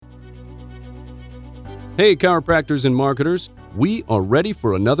Hey, chiropractors and marketers. We are ready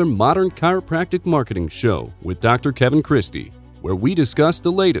for another modern chiropractic marketing show with Dr. Kevin Christie, where we discuss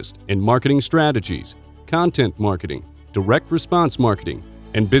the latest in marketing strategies, content marketing, direct response marketing,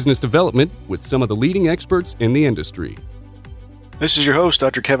 and business development with some of the leading experts in the industry. This is your host,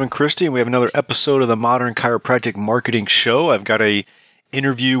 Dr. Kevin Christie, and we have another episode of the Modern Chiropractic Marketing Show. I've got an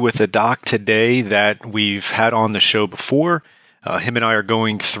interview with a doc today that we've had on the show before. Him and I are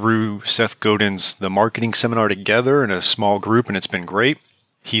going through Seth Godin's The Marketing Seminar together in a small group, and it's been great.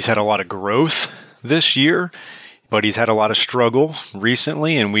 He's had a lot of growth this year, but he's had a lot of struggle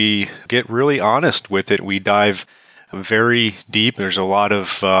recently, and we get really honest with it. We dive very deep. There's a lot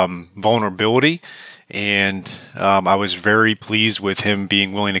of vulnerability, and I was very pleased with him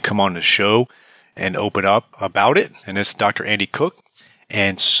being willing to come on the show and open up about it, and it's Dr. Andy Cook.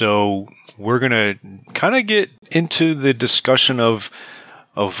 And so we're going to kind of get into the discussion of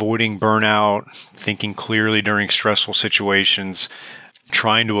avoiding burnout, thinking clearly during stressful situations,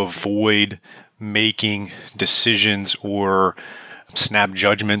 trying to avoid making decisions or snap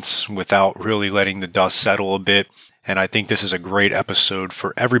judgments without really letting the dust settle a bit. And I think this is a great episode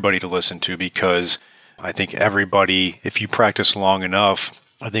for everybody to listen to, because I think everybody, if you practice long enough,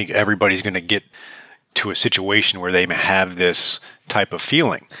 I think everybody's going to get to a situation where they have this type of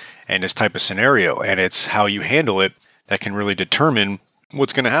feeling and this type of scenario, and it's how you handle it that can really determine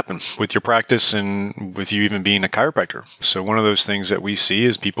what's going to happen with your practice and with you even being a chiropractor. So one of those things that we see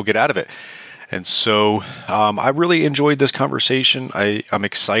is people get out of it. And so I really enjoyed this conversation. I'm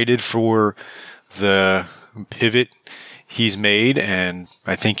excited for the pivot he's made, and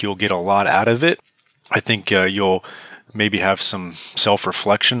I think you'll get a lot out of it. I think you'll maybe have some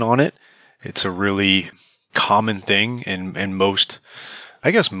self-reflection on it. It's a really common thing in most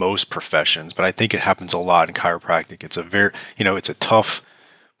professions, but I think it happens a lot in chiropractic. It's it's a tough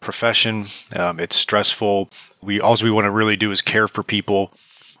profession. It's stressful. All we want to really do is care for people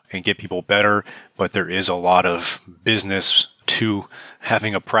and get people better, but there is a lot of business to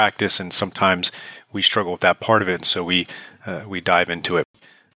having a practice, and sometimes we struggle with that part of it, and so we dive into it.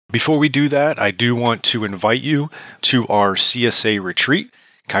 Before we do that, I do want to invite you to our CSA retreat,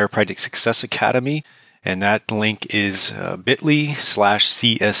 Chiropractic Success Academy, and that link is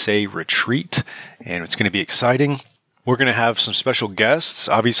bit.ly/CSA retreat, and it's going to be exciting. We're going to have some special guests.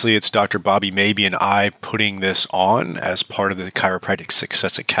 Obviously, it's Dr. Bobby Mabey and I putting this on as part of the Chiropractic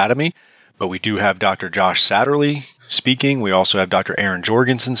Success Academy, but we do have Dr. Josh Satterley speaking. We also have Dr. Aaron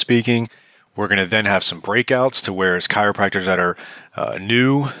Jorgensen speaking. We're going to then have some breakouts to where as chiropractors that are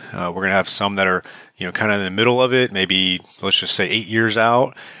new, we're going to have some that are kind of in the middle of it, maybe let's just say 8 years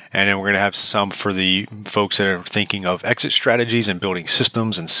out. And then we're going to have some for the folks that are thinking of exit strategies and building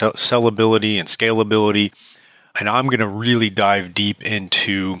systems and sellability and scalability. And I'm going to really dive deep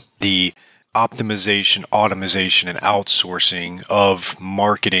into the optimization, automation, and outsourcing of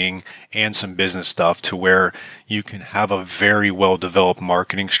marketing and some business stuff to where you can have a very well-developed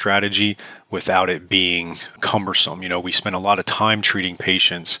marketing strategy without it being cumbersome. We spend a lot of time treating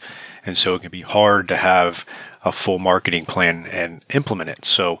patients, and so it can be hard to have a full marketing plan and implement it.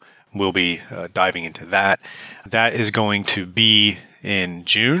 So we'll be diving into that. That is going to be in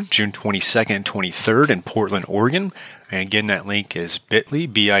June 22nd and 23rd in Portland, Oregon. And again, that link is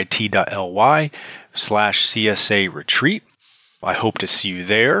bit.ly/CSA retreat. I hope to see you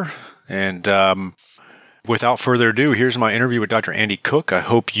there. And without further ado, here's my interview with Dr. Andy Cook. I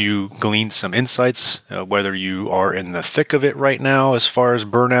hope you gleaned some insights, whether you are in the thick of it right now as far as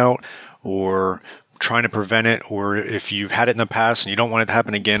burnout or trying to prevent it, or if you've had it in the past and you don't want it to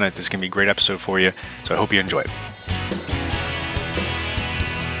happen again. This is going to be a great episode for you. So I hope you enjoy it.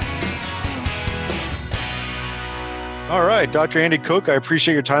 All right, Dr. Andy Cook, I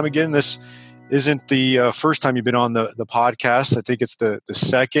appreciate your time again. This isn't the first time you've been on the podcast. I think it's the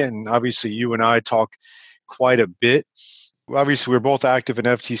second, and obviously you and I talk quite a bit. Obviously, we're both active in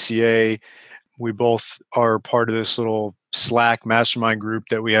FTCA. We both are part of this little Slack mastermind group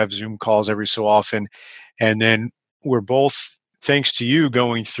that we have Zoom calls every so often. And then we're both, thanks to you,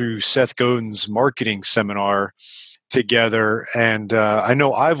 going through Seth Godin's marketing seminar together. And I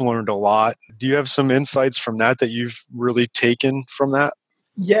know I've learned a lot. Do you have some insights from that you've really taken from that?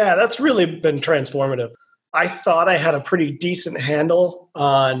 Yeah, that's really been transformative. I thought I had a pretty decent handle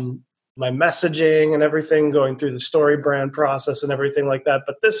on my messaging and everything, going through the story brand process and everything like that.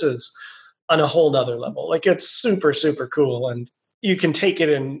 But this is on a whole nother level. Like, it's super, super cool. And you can take it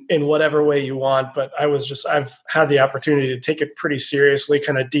in whatever way you want. But I've had the opportunity to take it pretty seriously,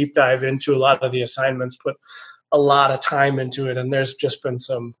 kind of deep dive into a lot of the assignments, put a lot of time into it. And there's just been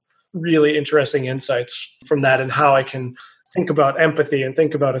some really interesting insights from that and how I can think about empathy and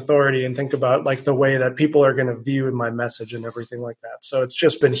think about authority and think about like the way that people are going to view my message and everything like that. So it's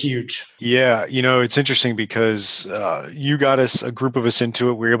just been huge. Yeah, it's interesting because you got us, a group of us, into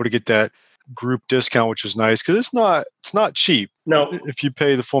it. We were able to get that group discount, which was nice because it's not cheap. No, if you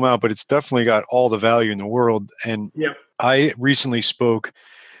pay the full amount, but it's definitely got all the value in the world. And yep. I recently spoke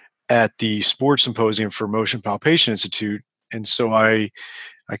at the sports symposium for Motion Palpation Institute, and so I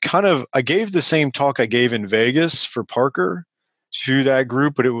gave the same talk I gave in Vegas for Parker to that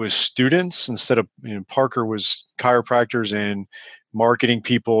group, but it was students instead of, Parker was chiropractors and marketing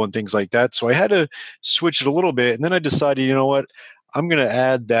people and things like that. So I had to switch it a little bit. And then I decided, you know what, I'm going to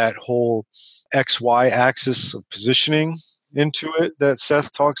add that whole XY axis of positioning into it that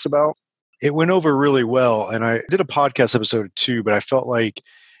Seth talks about. It went over really well. And I did a podcast episode too, but I felt like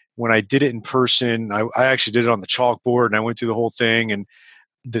when I did it in person, I actually did it on the chalkboard and I went through the whole thing, and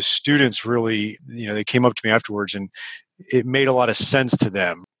the students really, they came up to me afterwards and it made a lot of sense to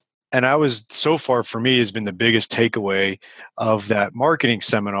them. And so far for me, has been the biggest takeaway of that marketing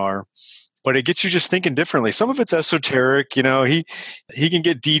seminar. But it gets you just thinking differently. Some of it's esoteric, he can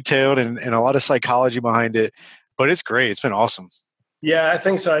get detailed and a lot of psychology behind it, but it's great. It's been awesome. Yeah, I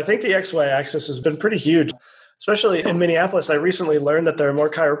think so. I think the XY axis has been pretty huge, especially in Minneapolis. I recently learned that there are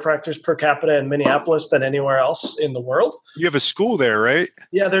more chiropractors per capita in Minneapolis than anywhere else in the world. You have a school there, right?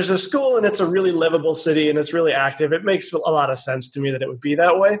 Yeah, there's a school and it's a really livable city and it's really active. It makes a lot of sense to me that it would be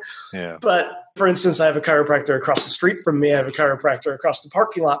that way. Yeah. But for instance, I have a chiropractor across the street from me. I have a chiropractor across the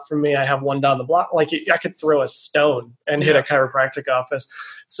parking lot from me. I have one down the block. Like I could throw a stone and hit a chiropractic office.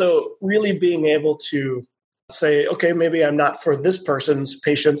 So really being able to say, okay, maybe I'm not for this person's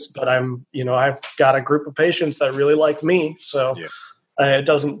patients, but I've got a group of patients that really like me. So it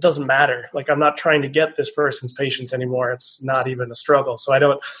doesn't matter. Like I'm not trying to get this person's patients anymore. It's not even a struggle. So I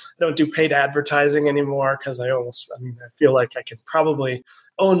don't do paid advertising anymore because I feel like I could probably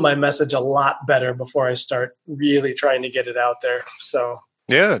own my message a lot better before I start really trying to get it out there. So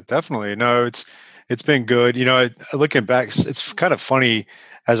yeah, definitely. No, it's been good. Looking back, it's kind of funny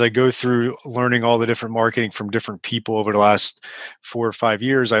as I go through learning all the different marketing from different people over the last 4 or 5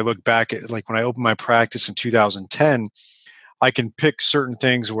 years. I look back at like when I opened my practice in 2010, I can pick certain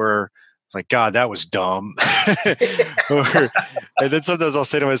things where like, God, that was dumb. And then sometimes I'll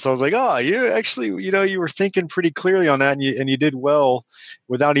say to myself, like, oh, you actually, you were thinking pretty clearly on that and you did well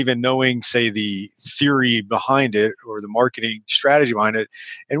without even knowing, say, the theory behind it or the marketing strategy behind it.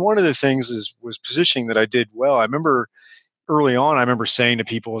 And one of the things was positioning that I did well. I remember early on, I remember saying to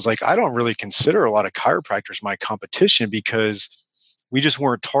people, was like, I don't really consider a lot of chiropractors my competition because we just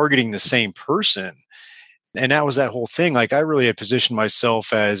weren't targeting the same person. And that was that whole thing. Like I really had positioned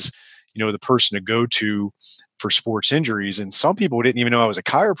myself as, the person to go to for sports injuries. And some people didn't even know I was a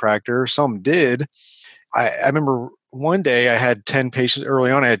chiropractor. Some did. I remember one day I had 10 patients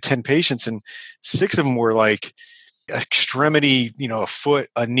early on. I had 10 patients and 6 of them were like extremity, a foot,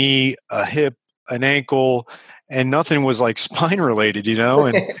 a knee, a hip, an ankle, and nothing was like spine related,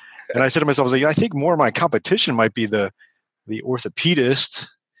 and I said to myself, I was like, I think more of my competition might be the orthopedist,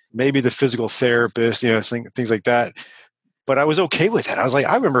 maybe the physical therapist, things like that. But I was okay with it. I was like,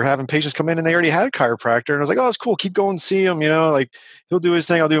 I remember having patients come in and they already had a chiropractor, and I was like, oh, that's cool. Keep going, see him. Like he'll do his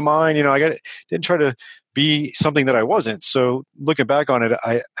thing, I'll do mine. Didn't try to be something that I wasn't. So looking back on it,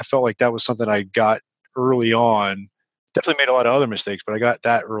 I felt like that was something I got early on. Definitely made a lot of other mistakes, but I got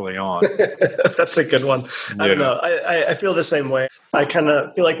that early on. That's a good one. I don't know. I feel the same way. I kind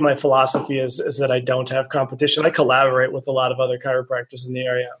of feel like my philosophy is that I don't have competition. I collaborate with a lot of other chiropractors in the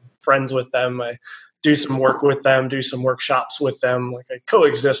area. I'm friends with them. I do some work with them, do some workshops with them. Like I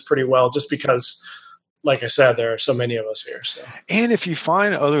coexist pretty well just because, like I said, there are so many of us here. So. And if you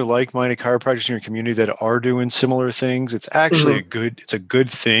find other like-minded chiropractors in your community that are doing similar things, it's actually a good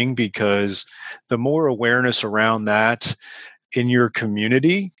thing, because the more awareness around that in your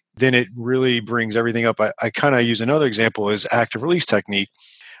community, then it really brings everything up. I kind of use another example as active release technique.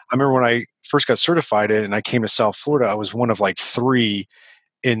 I remember when I first got certified and I came to South Florida, I was one of like 3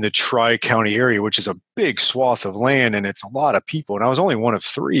 in the Tri-County area, which is a big swath of land and it's a lot of people. And I was only one of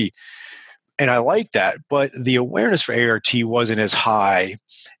 3. And I like that, but the awareness for ART wasn't as high.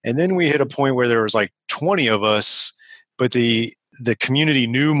 And then we hit a point where there was like 20 of us, but the community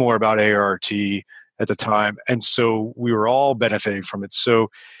knew more about ART at the time. And so we were all benefiting from it.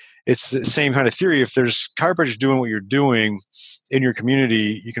 So it's the same kind of theory. If there's chiropractors doing what you're doing in your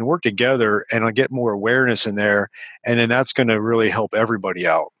community, you can work together and get more awareness in there. And then that's going to really help everybody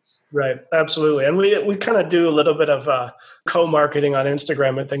out. Right. Absolutely. And we kind of do a little bit of co-marketing on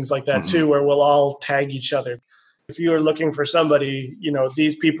Instagram and things like that too, where we'll all tag each other. if you are looking for somebody,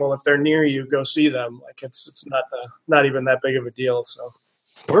 these people, if they're near you, go see them. Like it's not even that big of a deal. So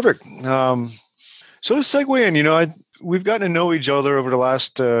perfect. So to segue in, we've gotten to know each other over the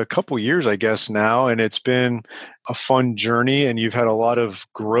last couple years, I guess now, and it's been a fun journey, and you've had a lot of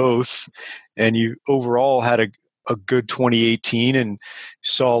growth, and you overall had a good 2018 and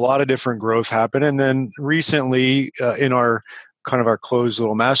saw a lot of different growth happen. And then recently in our closed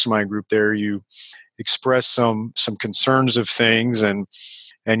little mastermind group there, you expressed some concerns of things, and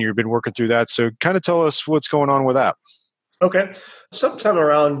you've been working through that. So kind of tell us what's going on with that. Okay. Sometime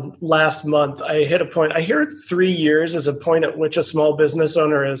around last month, I hit a point. I hear 3 years is a point at which a small business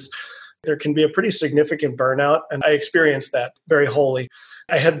owner there can be a pretty significant burnout. And I experienced that very wholly.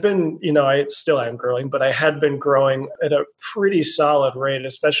 I had been, I still am growing, but I had been growing at a pretty solid rate,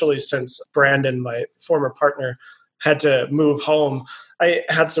 especially since Brandon, my former partner, had to move home. I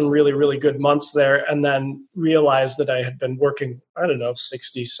had some really, really good months there, and then realized that I had been working,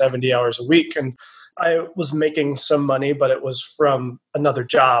 60, 70 hours a week. And I was making some money, but it was from another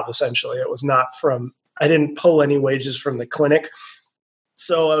job, essentially. It was not I didn't pull any wages from the clinic.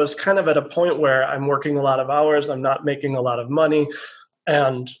 So I was kind of at a point where I'm working a lot of hours, I'm not making a lot of money.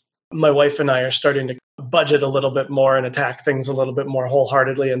 And my wife and I are starting to budget a little bit more and attack things a little bit more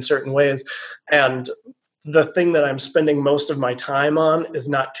wholeheartedly in certain ways. And the thing that I'm spending most of my time on is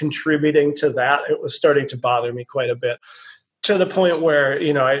not contributing to that. It was starting to bother me quite a bit, to the point where,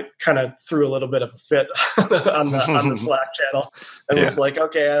 I kind of threw a little bit of a fit on the Slack channel and was like,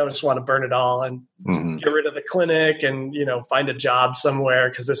 okay, I just want to burn it all and get rid of the clinic and, find a job somewhere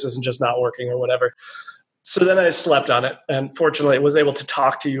because this isn't just not working or whatever. So then I slept on it, and fortunately was able to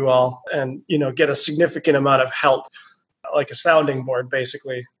talk to you all and, get a significant amount of help, like a sounding board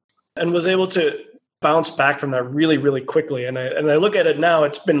basically, and was able to bounce back from that really, really quickly. And I look at it now,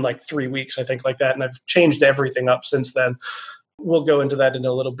 it's been like 3 weeks, I think, like that. And I've changed everything up since then. We'll go into that in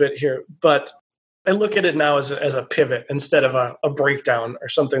a little bit here. But I look at it now as a pivot instead of a breakdown or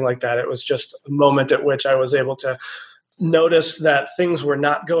something like that. It was just a moment at which I was able to notice that things were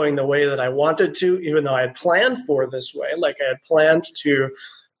not going the way that I wanted to, even though I had planned for this way. Like I had planned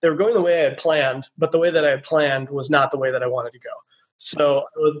they were going the way I had planned, but the way that I had planned was not the way that I wanted to go. So,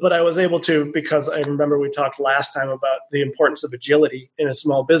 but I was able to, because I remember we talked last time about the importance of agility in a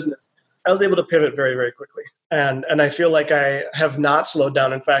small business. I was able to pivot very, very quickly. And I feel like I have not slowed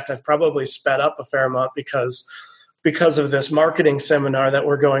down. In fact, I've probably sped up a fair amount because of this marketing seminar that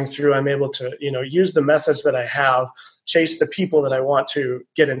we're going through. I'm able to, use the message that I have, chase the people that I want to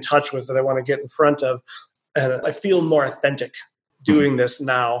get in touch with, that I want to get in front of. And I feel more authentic doing this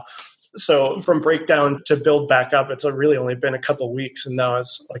now. So from breakdown to build back up, it's really only been a couple of weeks. And now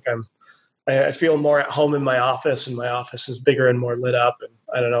it's like I feel more at home in my office, and my office is bigger and more lit up. And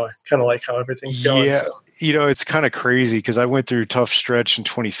I don't know, I kind of like how everything's going. Yeah. So. It's kind of crazy because I went through a tough stretch in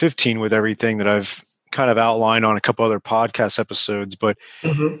 2015 with everything that I've kind of outlined on a couple other podcast episodes. But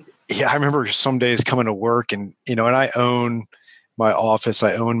yeah, I remember some days coming to work and, and I own my office,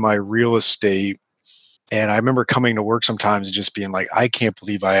 I own my real estate. And I remember coming to work sometimes and just being like, I can't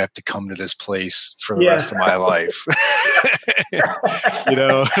believe I have to come to this place for the rest of my life.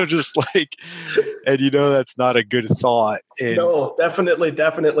 Just like, and that's not a good thought. And no,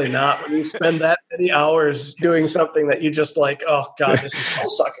 definitely not. When you spend that many hours doing something that you just like, oh God, this is all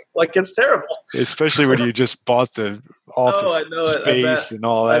sucking. Like it's terrible. Especially when you just bought the office space and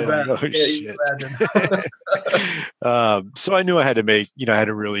all that. Shit. So I knew I had to I had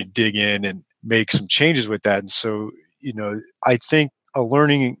to really dig in and make some changes with that. And so, I think a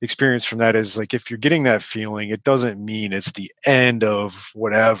learning experience from that is like, if you're getting that feeling, it doesn't mean it's the end of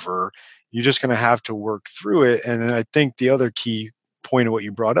whatever. You're just going to have to work through it. And then I think the other key point of what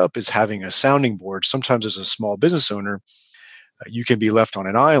you brought up is having a sounding board. Sometimes as a small business owner, you can be left on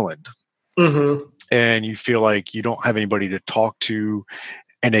an island and you feel like you don't have anybody to talk to,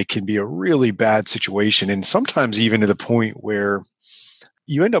 and it can be a really bad situation. And sometimes even to the point where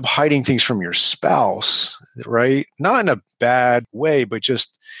you end up hiding things from your spouse, right? Not in a bad way, but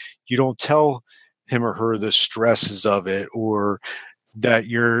just you don't tell him or her the stresses of it, or that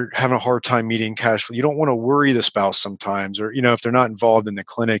you're having a hard time meeting cash flow. You don't want to worry the spouse sometimes, or, if they're not involved in the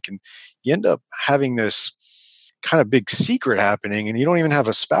clinic, and you end up having this kind of big secret happening and you don't even have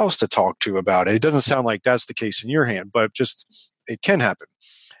a spouse to talk to about it. It doesn't sound like that's the case in your hand, but just it can happen.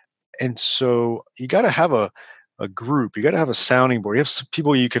 And so you got to have a group, you got to have a sounding board. You have some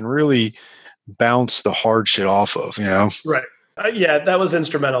people you can really bounce the hard shit off of, Right. Yeah, that was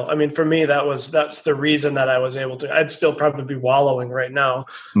instrumental. I mean, for me, that's the reason that I was able to. I'd still probably be wallowing right now.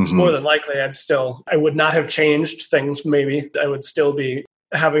 More than likely, I would not have changed things. Maybe I would still be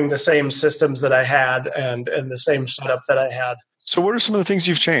having the same systems that I had and the same setup that I had. So what are some of the things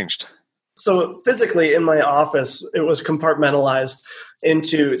you've changed? So physically in my office, it was compartmentalized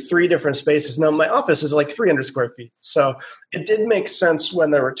into 3 different spaces. Now my office is like 300 square feet. So it did make sense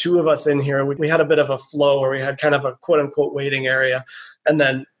when there were 2 of us in here. We had a bit of a flow where we had kind of a quote unquote waiting area and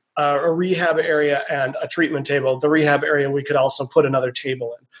then a rehab area and a treatment table. The rehab area, we could also put another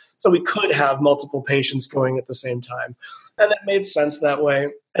table in. So we could have multiple patients going at the same time. And it made sense that way.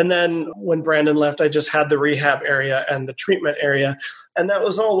 And then when Brandon left, I just had the rehab area and the treatment area. And that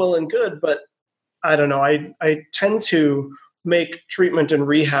was all well and good. But I don't know, I tend to make treatment and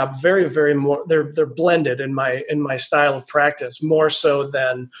rehab very, very more, they're blended in my style of practice, more so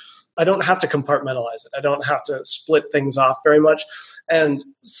than I don't have to compartmentalize it. I don't have to split things off very much. And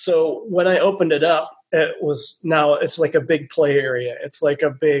so when I opened it up, it's like a big play area. It's like a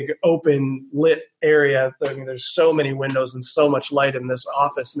big open lit area. I mean, there's so many windows and so much light in this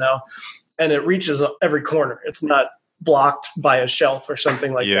office now, and it reaches every corner. It's not blocked by a shelf or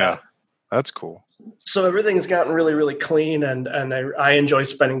something like that. Yeah, that's cool. So everything's gotten really, really clean, and I enjoy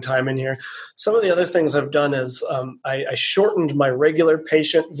spending time in here. Some of the other things I've done is I shortened my regular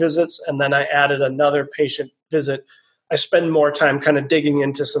patient visits, and then I added another patient visit. I spend more time kind of digging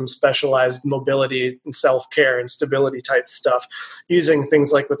into some specialized mobility and self-care and stability type stuff, using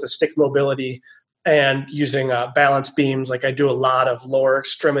things like with the stick mobility and using balance beams. Like I do a lot of lower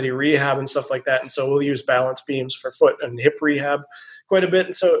extremity rehab and stuff like that. And so we'll use balance beams for foot and hip rehab quite a bit.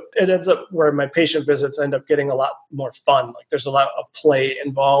 And so it ends up where my patient visits end up getting a lot more fun. Like there's a lot of play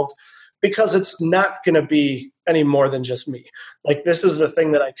involved because it's not going to be any more than just me. Like this is the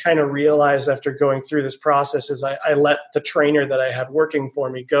thing that I kind of realized after going through this process is I let the trainer that I had working for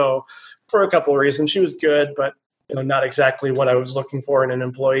me go for a couple of reasons. She was good, but not exactly what I was looking for in an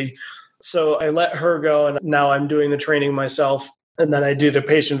employee. So I let her go, and now I'm doing the training myself, and then I do the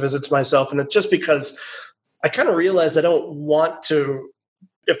patient visits myself. And it's just because I kind of realized I don't want to.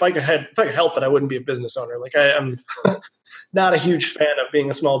 If I could help it, I wouldn't be a business owner. Like I'm not a huge fan of being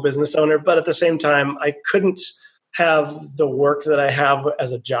a small business owner, but at the same time, I couldn't have the work that I have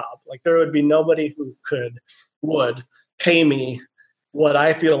as a job. Like there would be nobody who would pay me what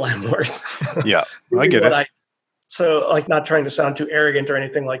I feel I'm worth. Yeah, I get it. So like not trying to sound too arrogant or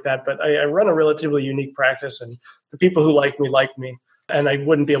anything like that, but I run a relatively unique practice, and the people who like me, and I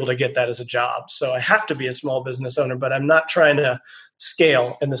wouldn't be able to get that as a job. So I have to be a small business owner, but I'm not trying to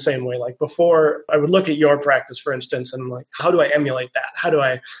scale in the same way. Like before, I would look at your practice, for instance, and like, how do I emulate that? How do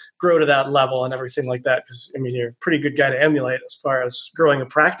I grow to that level and everything like that? Because I mean, you're a pretty good guy to emulate as far as growing a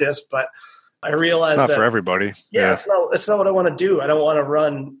practice, but I realized it's not for everybody. Yeah, it's not what I want to do. I don't want to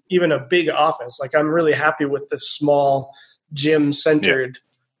run even a big office. Like I'm really happy with this small gym centered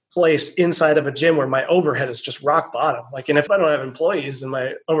place inside of a gym where my overhead is just rock bottom. Like, and if I don't have employees, then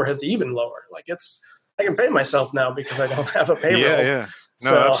my overhead's even lower. Like I can pay myself now because I don't have a payroll. Yeah.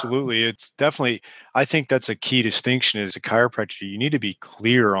 No, absolutely. It's definitely, I think that's a key distinction as a chiropractor. You need to be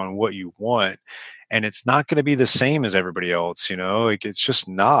clear on what you want. And it's not going to be the same as everybody else, like it's just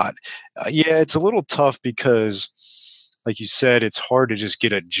not. It's a little tough because, like you said, it's hard to just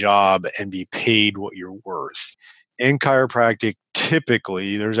get a job and be paid what you're worth. In chiropractic,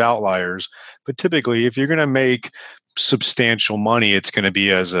 typically, there's outliers, but typically, if you're going to make substantial money, it's going to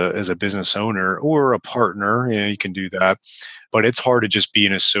be as a business owner or a partner. You can do that, but it's hard to just be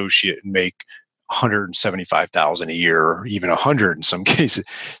an associate and make $175,000 a year, or even 100 in some cases.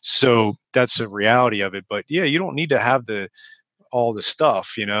 So that's a reality of it. But yeah, you don't need to have all the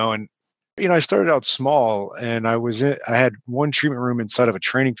stuff, and I started out small, and I had one treatment room inside of a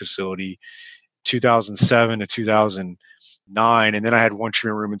training facility, 2007 to 2009, and then I had one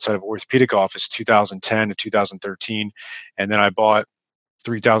treatment room inside of orthopedic office, 2010 to 2013, and then I bought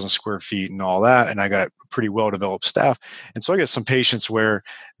 3,000 square feet and all that. And I got a pretty well-developed staff. And so I got some patients where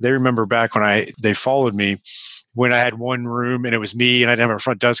they remember back when they followed me when I had one room and it was me and I didn't have a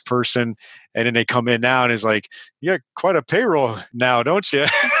front desk person. And then they come in now and it's like, you got quite a payroll now, don't you?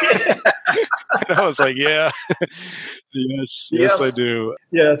 And I was like, yeah, yes, I do.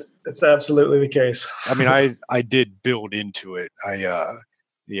 Yes, it's absolutely the case. I mean, I did build into it. I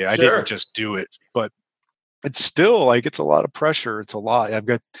didn't just do it, but it's still like, it's a lot of pressure. It's a lot. I've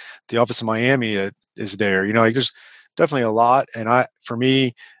got the office in Miami that is there, like there's definitely a lot. And for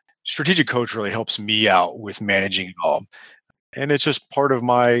me, strategic coach really helps me out with managing it all. And it's just part of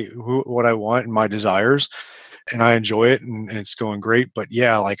what I want and my desires. And I enjoy it and it's going great. But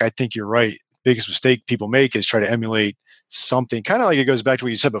yeah, like, I think you're right. Biggest mistake people make is try to emulate something. Kind of like it goes back to what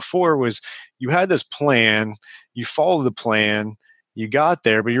you said before, was you had this plan, you followed the plan, you got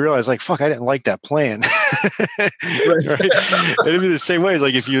there, but you realize like, fuck, I didn't like that plan. Right? It'd be the same way. It's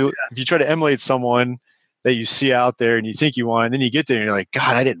like if you try to emulate someone that you see out there and you think you want, and then you get there and you're like,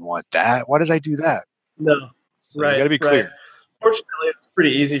 God, I didn't want that. Why did I do that? No. So you got to be clear. Fortunately, it's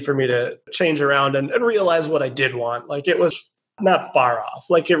pretty easy for me to change around and realize what I did want. Like it was not far off.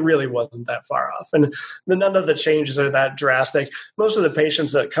 Like it really wasn't that far off. And none of the changes are that drastic. Most of the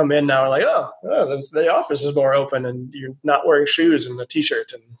patients that come in now are like, oh, the office is more open and you're not wearing shoes and a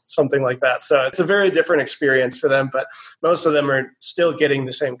t-shirt and something like that. So it's a very different experience for them, but most of them are still getting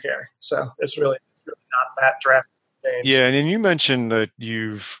the same care. So it's really not that drastic change. Yeah. And then you mentioned that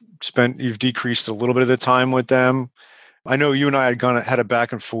you've decreased a little bit of the time with them. I know you and I had a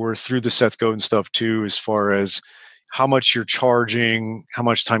back and forth through the Seth Godin stuff too, as far as how much you're charging, how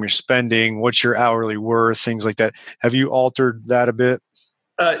much time you're spending, what's your hourly worth, things like that. Have you altered that a bit?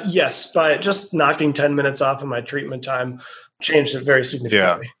 Yes, by just knocking 10 minutes off of my treatment time changed it very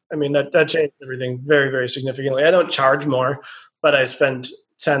significantly. Yeah. I mean, that changed everything very, very significantly. I don't charge more, but I spend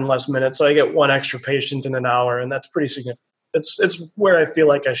 10 less minutes. So I get one extra patient in an hour, and that's pretty significant. It's where I feel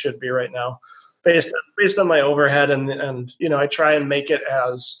like I should be right now. Based on my overhead and I try and make it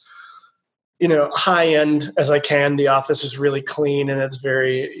as high end as I can. The office is really clean and it's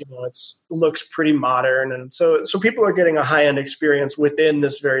very looks pretty modern, and so people are getting a high end experience within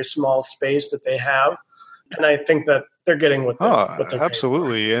this very small space that they have, and I think that they're getting what they're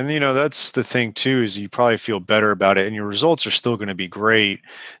absolutely. And that's the thing too, is you probably feel better about it and your results are still going to be great.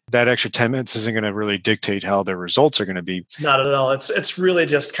 That extra 10 minutes isn't going to really dictate how their results are going to be. Not at all. It's really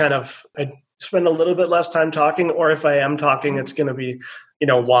just kind of I spend a little bit less time talking, or if I am talking, it's going to be,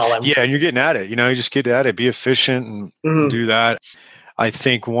 while I'm. Yeah. And you're getting at it, you just get at it, be efficient and do that. I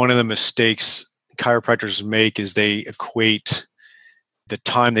think one of the mistakes chiropractors make is they equate the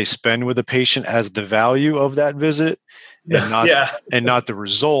time they spend with a patient as the value of that visit and not the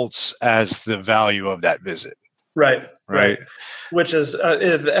results as the value of that visit. Right. Which is,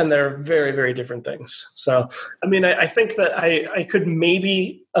 and they're very, very different things. So, I mean, I think that I could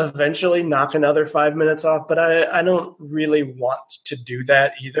maybe eventually knock another 5 minutes off, but I don't really want to do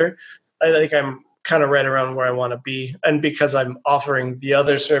that either. I think I'm kind of right around where I want to be. And because I'm offering the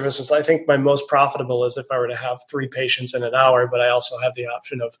other services, I think my most profitable is if I were to have 3 patients in an hour, but I also have the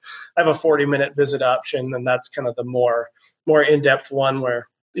option of, I have a 40-minute visit option. And that's kind of the more in-depth one where,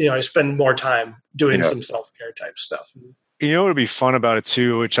 I spend more time doing some self-care type stuff. What would be fun about it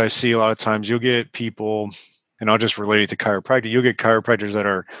too, which I see a lot of times, you'll get people, and I'll just relate it to chiropractic. You'll get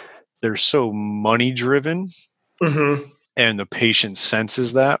chiropractors they're so money driven, and the patient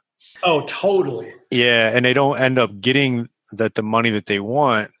senses that. Oh, totally. Yeah, and they don't end up getting the money that they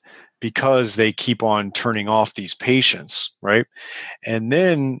want because they keep on turning off these patients, right? And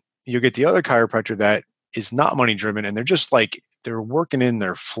then you'll get the other chiropractor that is not money driven, and they're just like, they're working in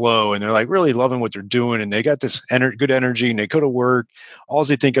their flow and they're like really loving what they're doing. And they got this good energy and they go to work. All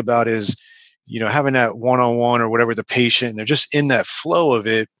they think about is, having that one-on-one or whatever with the patient. And they're just in that flow of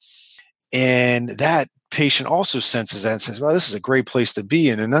it. And that patient also senses that and says, well, this is a great place to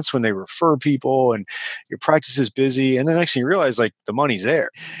be. And then that's when they refer people and your practice is busy. And the next thing you realize, like, the money's there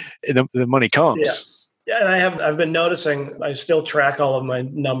and the money comes. Yeah. And I've been noticing, I still track all of my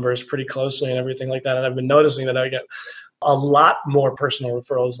numbers pretty closely and everything like that. And I've been noticing that I get a lot more personal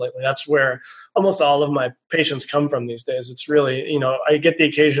referrals lately. That's where almost all of my patients come from these days. It's really, I get the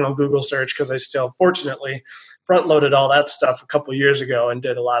occasional Google search because I still, fortunately, front loaded all that stuff a couple of years ago and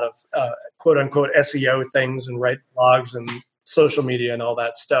did a lot of quote unquote SEO things and write blogs and social media and all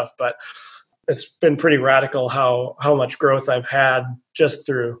that stuff. But it's been pretty radical how much growth I've had just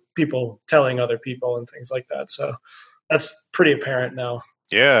through people telling other people and things like that. So that's pretty apparent now.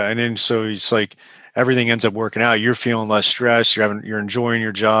 Yeah. And then so it's like, everything ends up working out. You're feeling less stressed. You're enjoying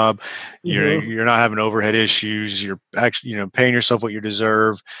your job. You're not having overhead issues. You're actually, paying yourself what you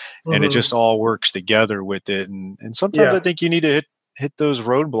deserve, and it just all works together with it. And sometimes I think you need to hit those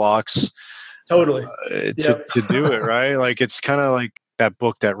roadblocks. Totally. To do it, right? Like, it's kind of like that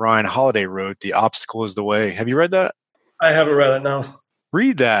book that Ryan Holiday wrote, "The Obstacle is the Way." Have you read that? I haven't read it. No.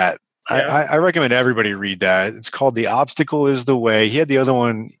 Read that. Yeah. I recommend everybody read that. It's called The Obstacle is the Way. He had the other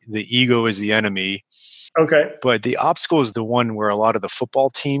one, The Ego is the Enemy. Okay. But The Obstacle is the one where a lot of the football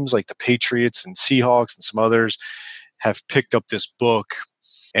teams, like the Patriots and Seahawks and some others, have picked up this book.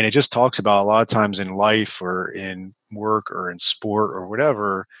 And it just talks about a lot of times in life or in work or in sport or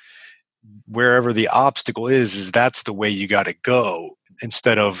whatever, wherever the obstacle is that's the way you got to go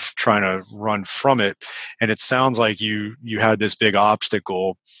instead of trying to run from it. And it sounds like you had this big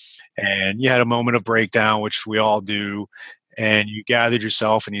obstacle and you had a moment of breakdown, which we all do. And you gathered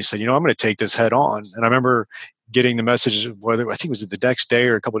yourself and you said, I'm going to take this head on. And I remember getting the message, whether I think it was the next day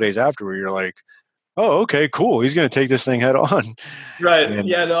or a couple of days after, where you're like, Oh, okay, cool. He's going to take this thing head on. Right. And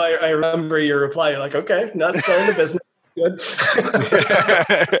Yeah, no, I remember your reply. You're like, okay, not selling the business. Good.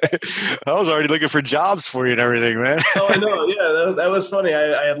 I was already looking for jobs for you and everything, man. Oh, I know. Yeah, that was funny.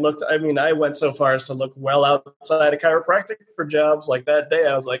 I had looked, I mean, I went so far as to look well outside of chiropractic for jobs. Like that day,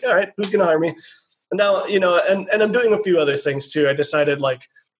 I was like, all right, who's going to hire me? And now, and I'm doing a few other things too. I decided like,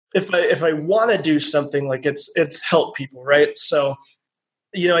 if I want to do something, like it's help people, right? So,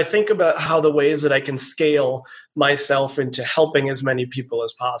 I think about how the ways that I can scale myself into helping as many people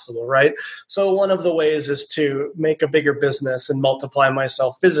as possible, right? So one of the ways is to make a bigger business and multiply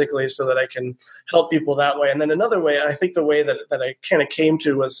myself physically so that I can help people that way. And then another way, I think the way that I kind of came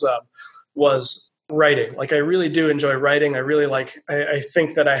to was writing. Like I really do enjoy writing. I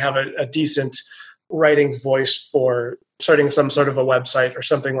think that I have a decent writing voice for starting some sort of a website or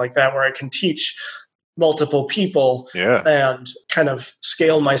something like that where I can teach multiple people Yeah. and kind of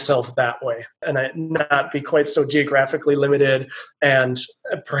scale myself that way and I not be quite so geographically limited and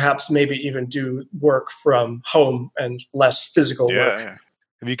perhaps maybe even do work from home and less physical work. Yeah.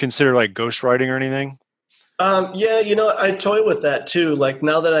 Have you considered like ghostwriting or anything? Yeah, I toy with that too. Like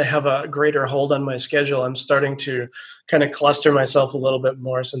now that I have a greater hold on my schedule, I'm starting to kind of cluster myself a little bit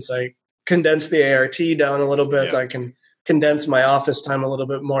more since I condensed the ART down a little bit. Yeah. I can condense my office time a little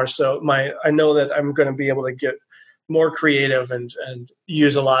bit more. So I know that I'm going to be able to get more creative and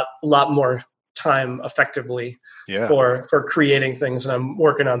use a lot more time effectively for creating things. And I'm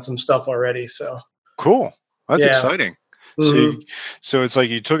working on some stuff already. So cool. That's exciting. Mm-hmm. So it's like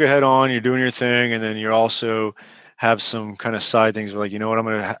you took a head on, you're doing your thing, and then you also have some kind of side things like, you know what,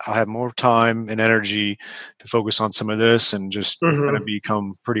 I'll have more time and energy to focus on some of this and just kind of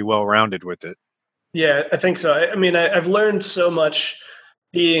become pretty well-rounded with it. Yeah, I think so. I mean, I've learned so much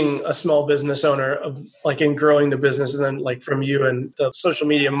being a small business owner, like in growing the business, and then like from you and the social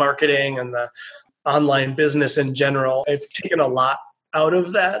media marketing and the online business in general. I've taken a lot out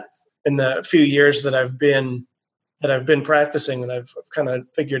of that in the few years that I've been practicing, and I've kind of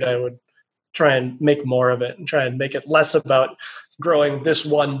figured I would try and make more of it and try and make it less about growing this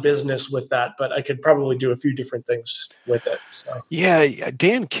one business with that, but I could probably do a few different things with it. So. Yeah,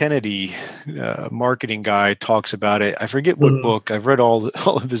 Dan Kennedy, marketing guy, talks about it. I forget what book. I've read all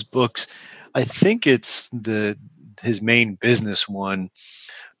of his books. I think it's his main business one,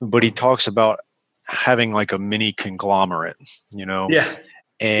 but he talks about having like a mini conglomerate, Yeah.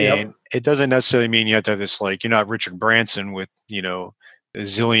 And it doesn't necessarily mean you have to have this, like, you're not Richard Branson with, a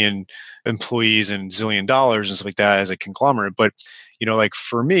zillion employees and zillion dollars and stuff like that as a conglomerate. But, like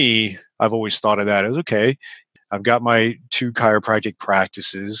for me, I've always thought of that as, okay, I've got my 2 chiropractic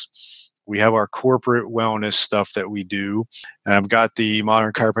practices. We have our corporate wellness stuff that we do. And I've got the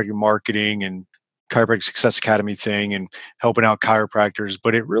modern chiropractic marketing and chiropractic success academy thing and helping out chiropractors,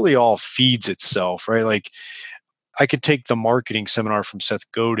 but it really all feeds itself, right? Like I could take the marketing seminar from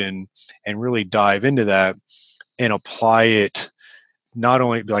Seth Godin and really dive into that and apply it. Not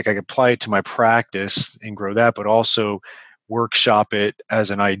only like I could apply it to my practice and grow that, but also workshop it as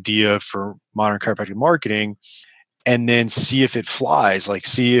an idea for modern chiropractic marketing and then see if it flies. Like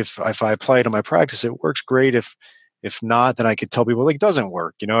see if I apply it to my practice, it works great. If not, then I could tell people like it doesn't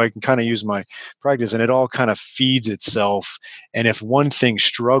work. I can kind of use my practice and it all kind of feeds itself. And if one thing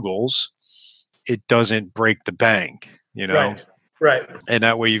struggles, it doesn't break the bank, Right. And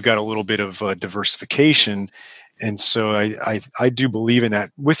that way you've got a little bit of diversification. And so I do believe in that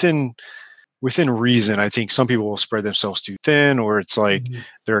within reason. I think some people will spread themselves too thin, or it's like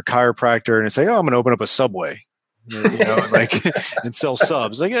they're a chiropractor and it's like, oh, I'm going to open up a Subway, like and sell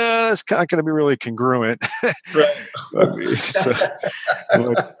subs. Like, it's not going to be really congruent. Right.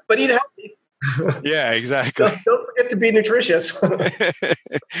 But eat healthy. Yeah, exactly. Don't forget to be nutritious.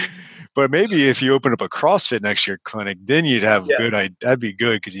 But maybe if you open up a CrossFit next year clinic, then you'd have that'd be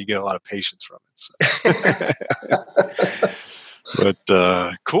good because you get a lot of patients from it. So.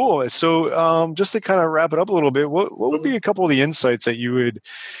 But cool. So just to kind of wrap it up a little bit, what would be a couple of the insights that you would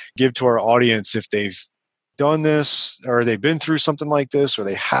give to our audience if they've done this or they've been through something like this or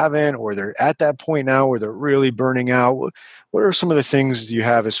they haven't or they're at that point now where they're really burning out? What are some of the things you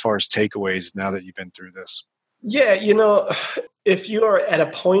have as far as takeaways now that you've been through this? Yeah, if you are at a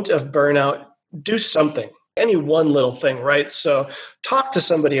point of burnout, do something, any one little thing, right? So talk to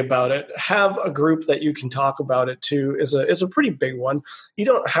somebody about it. Have a group that you can talk about it to is a pretty big one. You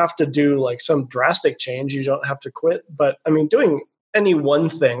don't have to do like some drastic change. You don't have to quit. But I mean, doing any one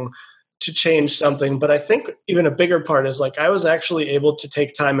thing to change something. But I think even a bigger part is like I was actually able to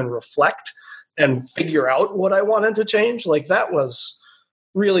take time and reflect and figure out what I wanted to change. Like that was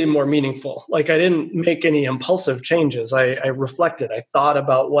really more meaningful. Like I didn't make any impulsive changes. I reflected. I thought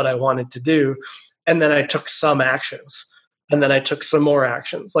about what I wanted to do. and then I took some actions, and then I took some more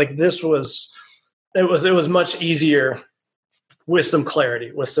actions. Like it was much easier with some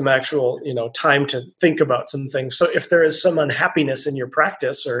clarity, with some actual, time to think about some things. So if there is some unhappiness in your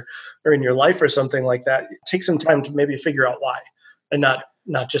practice or in your life or something like that, take some time to maybe figure out why, and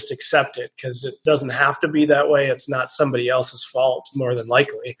not just accept it, because it doesn't have to be that way. It's not somebody else's fault, more than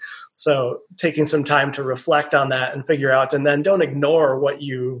likely. So taking some time to reflect on that and figure out, and then don't ignore what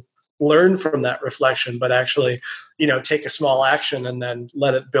you learn from that reflection, but actually, take a small action and then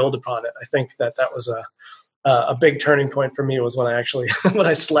let it build upon it. I think that was a big turning point for me, was when I actually when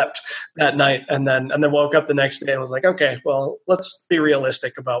I slept that night and then woke up the next day and was like, okay, well, let's be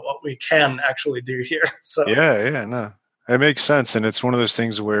realistic about what we can actually do here. So no, it makes sense. And it's one of those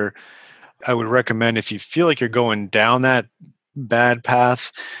things where I would recommend, if you feel like you're going down that bad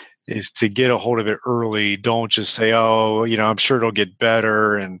path, is to get a hold of it early. Don't just say, oh, I'm sure it'll get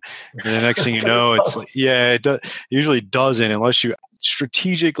better. And the next thing you know, it's like, it usually doesn't, unless you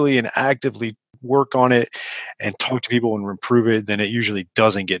strategically and actively work on it and talk to people and improve it, then it usually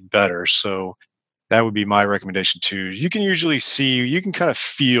doesn't get better. So that would be my recommendation too. You can usually you can kind of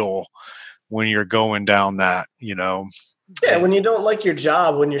feel when you're going down that, Yeah, when you don't like your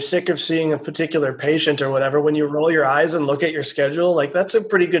job, when you're sick of seeing a particular patient or whatever, when you roll your eyes and look at your schedule, like that's a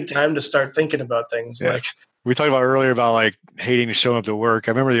pretty good time to start thinking about things. Yeah. Like we talked about earlier about like hating to show up to work.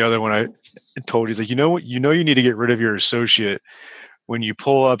 I remember the other one I told you, he's like, you need to get rid of your associate when you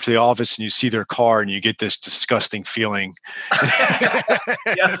pull up to the office and you see their car and you get this disgusting feeling.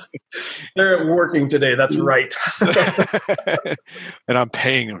 Yes, they're working today. That's right. And I'm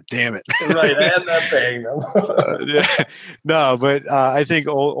paying them, damn it. Right, and I'm paying them. No, but I think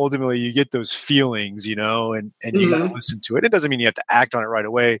ultimately you get those feelings, and you got to listen to it. It doesn't mean you have to act on it right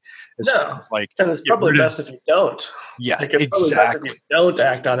away. No, and it's probably best if you don't. Yeah, like it's exactly. Probably best if you don't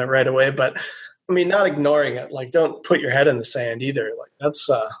act on it right away, but I mean, not ignoring it. Like, don't put your head in the sand either. Like, that's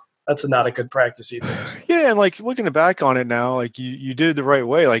not a good practice either. So. Yeah, and like looking back on it now, like you did it the right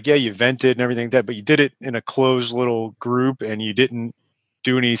way. Like, yeah, you vented and everything like that, but you did it in a closed little group, and you didn't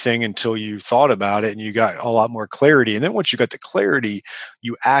do anything until you thought about it and you got a lot more clarity. And then once you got the clarity,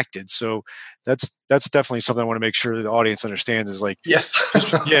 you acted. So that's definitely something I want to make sure the audience understands, is like, yes,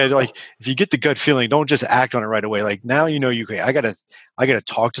 like if you get the gut feeling, don't just act on it right away. Like now, I gotta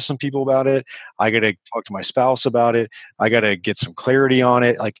talk to some people about it. I gotta talk to my spouse about it. I gotta get some clarity on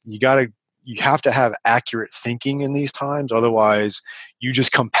it. Like you have to have accurate thinking in these times. Otherwise you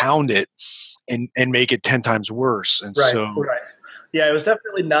just compound it and make it 10 times worse. And right. Yeah, it was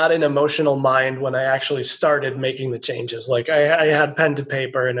definitely not an emotional mind when I actually started making the changes. Like I had pen to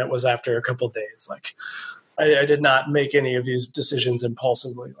paper, and it was after a couple of days. Like I did not make any of these decisions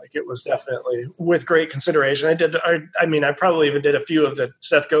impulsively. Like it was definitely with great consideration. I probably even did a few of the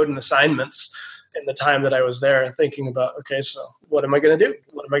Seth Godin assignments in the time that I was there, thinking about, okay, so what am I going to do?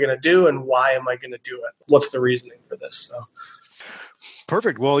 What am I going to do? And why am I going to do it? What's the reasoning for this? So.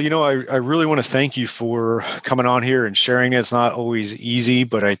 Perfect. Well, I really want to thank you for coming on here and sharing it. It's not always easy,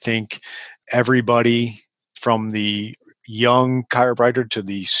 but I think everybody from the young chiropractor to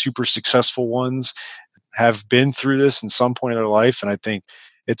the super successful ones have been through this in some point of their life. And I think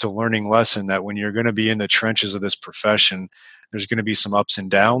it's a learning lesson that when you're going to be in the trenches of this profession, there's going to be some ups and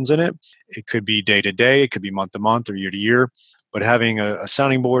downs in it. It could be day to day, it could be month to month or year to year. But having a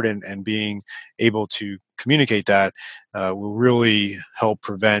sounding board and being able to communicate that will really help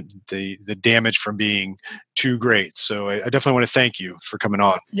prevent the damage from being too great. So I definitely want to thank you for coming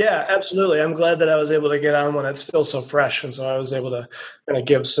on. Yeah, absolutely. I'm glad that I was able to get on when it's still so fresh. And so I was able to kind of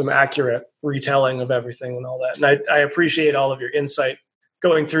give some accurate retelling of everything and all that. And I appreciate all of your insight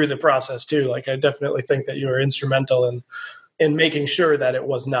going through the process too. Like I definitely think that you were instrumental in making sure that it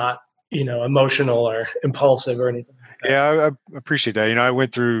was not, emotional or impulsive or anything. Yeah, I appreciate that. I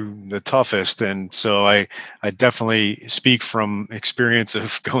went through the toughest, and so I definitely speak from experience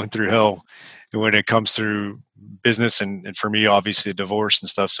of going through hell when it comes through business and for me, obviously, a divorce and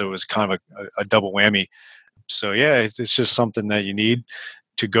stuff. So it was kind of a double whammy. So yeah, it's just something that you need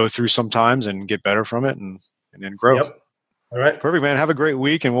to go through sometimes and get better from it and then grow. Yep. All right. Perfect, man. Have a great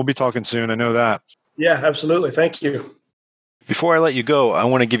week, and we'll be talking soon. I know that. Yeah, absolutely. Thank you. Before I let you go, I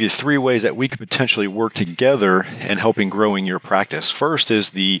want to give you 3 ways that we could potentially work together in helping growing your practice. First is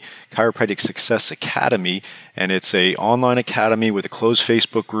the Chiropractic Success Academy, and it's an online academy with a closed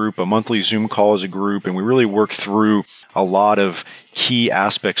Facebook group, a monthly Zoom call as a group, and we really work through a lot of key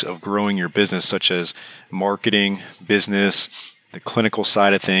aspects of growing your business, such as marketing, business, the clinical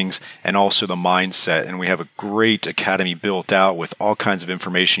side of things, and also the mindset. And we have a great academy built out with all kinds of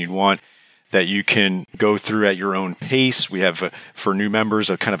information you'd want. that you can go through at your own pace. We have, for new members,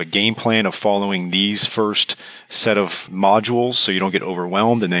 a kind of a game plan of following these first set of modules so you don't get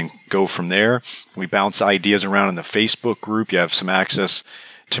overwhelmed, and then go from there. We bounce ideas around in the Facebook group. You have some access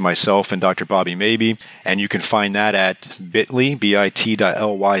to myself and Dr. Bobby Maybe, and you can find that at bit.ly/your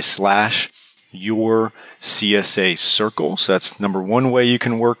CSA circle. So that's number one way you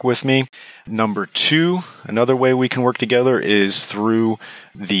can work with me. Number two, another way we can work together is through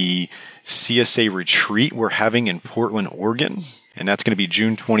the CSA retreat we're having in Portland, Oregon. And that's going to be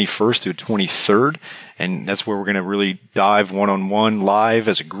June 21st through 23rd. And that's where we're going to really dive one-on-one live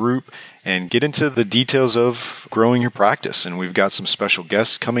as a group and get into the details of growing your practice. And we've got some special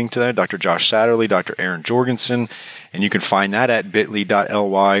guests coming to that, Dr. Josh Satterley, Dr. Aaron Jorgensen. And you can find that at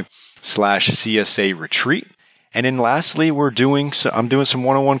bit.ly/CSA retreat. And then lastly, I'm doing some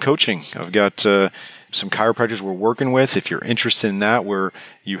one-on-one coaching. I've got some chiropractors we're working with. If you're interested in that, where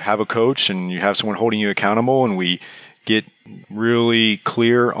you have a coach and you have someone holding you accountable, and we get really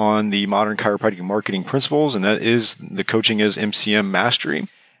clear on the modern chiropractic marketing principles, and that is, the coaching is MCM Mastery.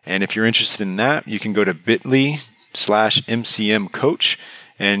 And if you're interested in that, you can go to bit.ly/MCM Coach,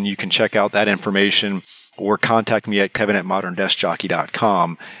 and you can check out that information, or contact me at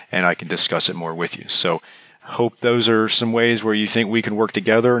kevin@moderndeskjockey.com, and I can discuss it more with you. So hope those are some ways where you think we can work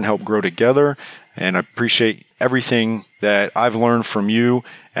together and help grow together. And I appreciate everything that I've learned from you,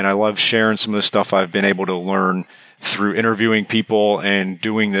 and I love sharing some of the stuff I've been able to learn through interviewing people and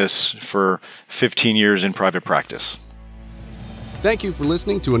doing this for 15 years in private practice. Thank you for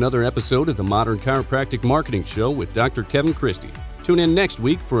listening to another episode of the Modern Chiropractic Marketing Show with Dr. Kevin Christie. Tune in next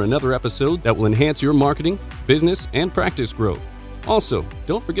week for another episode that will enhance your marketing, business, and practice growth. Also,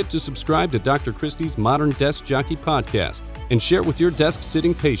 don't forget to subscribe to Dr. Christie's Modern Desk Jockey podcast and share with your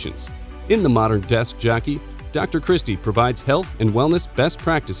desk-sitting patients. In the Modern Desk Jockey, Dr. Christie provides health and wellness best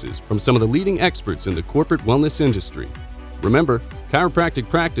practices from some of the leading experts in the corporate wellness industry. Remember, chiropractic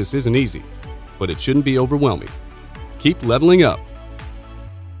practice isn't easy, but it shouldn't be overwhelming. Keep leveling up.